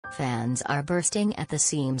fans are bursting at the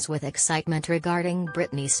seams with excitement regarding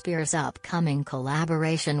Britney Spears' upcoming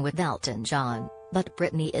collaboration with Elton John, but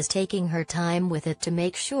Britney is taking her time with it to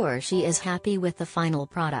make sure she is happy with the final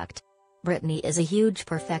product. Britney is a huge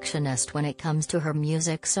perfectionist when it comes to her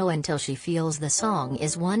music, so until she feels the song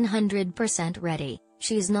is 100% ready,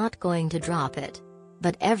 she's not going to drop it.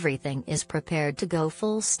 But everything is prepared to go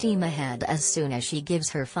full steam ahead as soon as she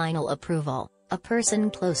gives her final approval, a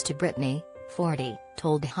person close to Britney, 40,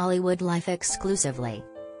 told HollywoodLife exclusively.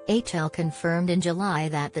 HL confirmed in July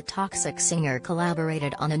that the Toxic singer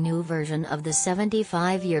collaborated on a new version of the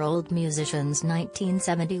 75-year-old musician's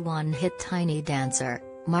 1971 hit Tiny Dancer,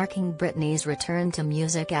 marking Britney's return to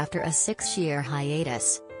music after a 6-year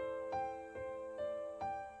hiatus.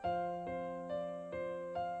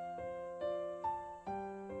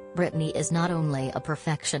 Britney is not only a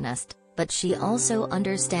perfectionist, but she also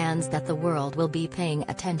understands that the world will be paying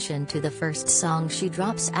attention to the first song she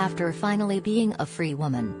drops after finally being a free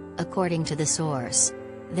woman, according to the source.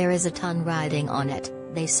 There is a ton riding on it,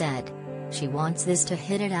 they said. She wants this to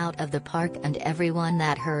hit it out of the park, and everyone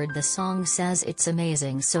that heard the song says it's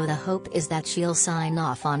amazing, so the hope is that she'll sign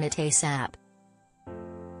off on it ASAP.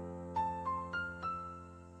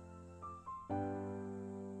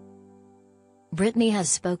 Britney has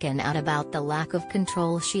spoken out about the lack of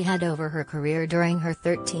control she had over her career during her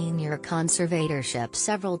 13-year conservatorship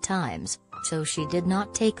several times, so she did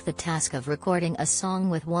not take the task of recording a song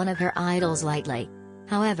with one of her idols lightly.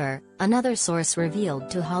 However, another source revealed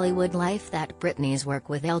to HollywoodLife that Britney's work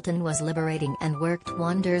with Elton was liberating and worked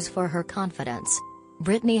wonders for her confidence.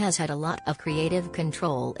 Britney has had a lot of creative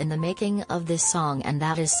control in the making of this song, and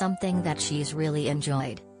that is something that she's really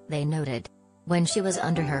enjoyed, they noted. When she was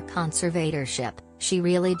under her conservatorship, she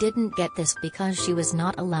really didn't get this because she was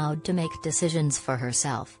not allowed to make decisions for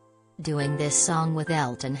herself. Doing this song with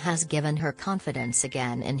Elton has given her confidence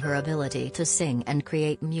again in her ability to sing and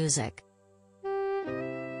create music.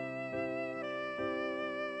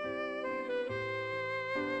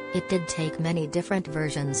 It did take many different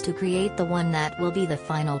versions to create the one that will be the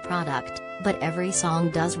final product, but every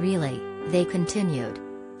song does really, they continued.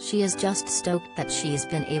 She is just stoked that she's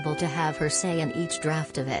been able to have her say in each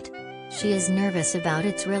draft of it. She is nervous about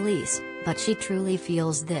its release, but she truly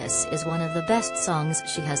feels this is one of the best songs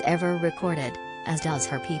she has ever recorded, as does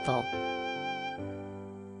her people.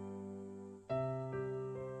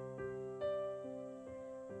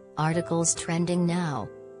 Articles trending now.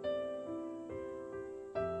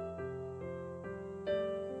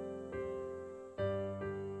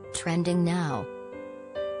 Trending now.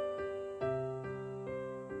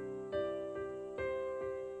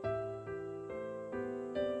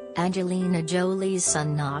 Angelina Jolie's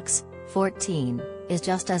son Knox, 14, is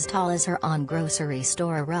just as tall as her on grocery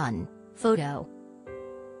store run, photo.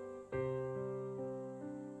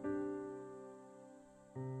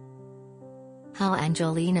 How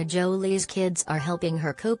Angelina Jolie's kids are helping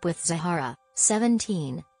her cope with Zahara,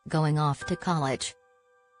 17, going off to college.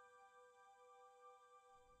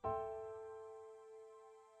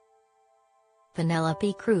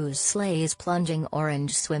 Penelope Cruz slays plunging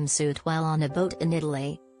orange swimsuit while on a boat in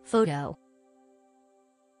Italy, photo.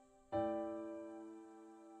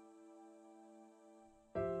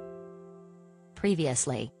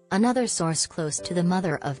 Previously, another source close to the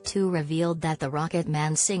mother of two revealed that the Rocket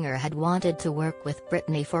Man singer had wanted to work with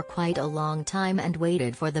Britney for quite a long time and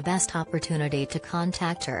waited for the best opportunity to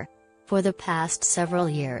contact her. For the past several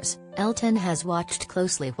years, Elton has watched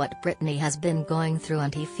closely what Britney has been going through,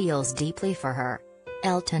 and he feels deeply for her.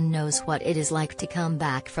 Elton knows what it is like to come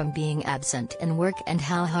back from being absent in work and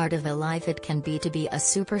how hard of a life it can be to be a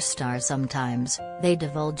superstar sometimes, they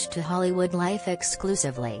divulged to HollywoodLife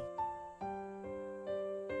exclusively.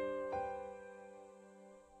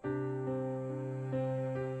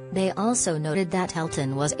 They also noted that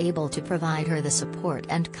Elton was able to provide her the support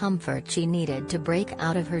and comfort she needed to break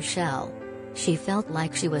out of her shell. She felt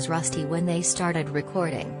like she was rusty when they started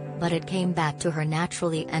recording, but it came back to her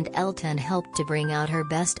naturally, and Elton helped to bring out her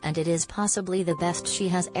best, and it is possibly the best she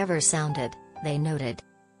has ever sounded, they noted.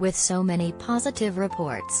 With so many positive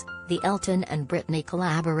reports, the Elton and Britney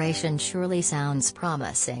collaboration surely sounds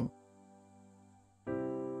promising.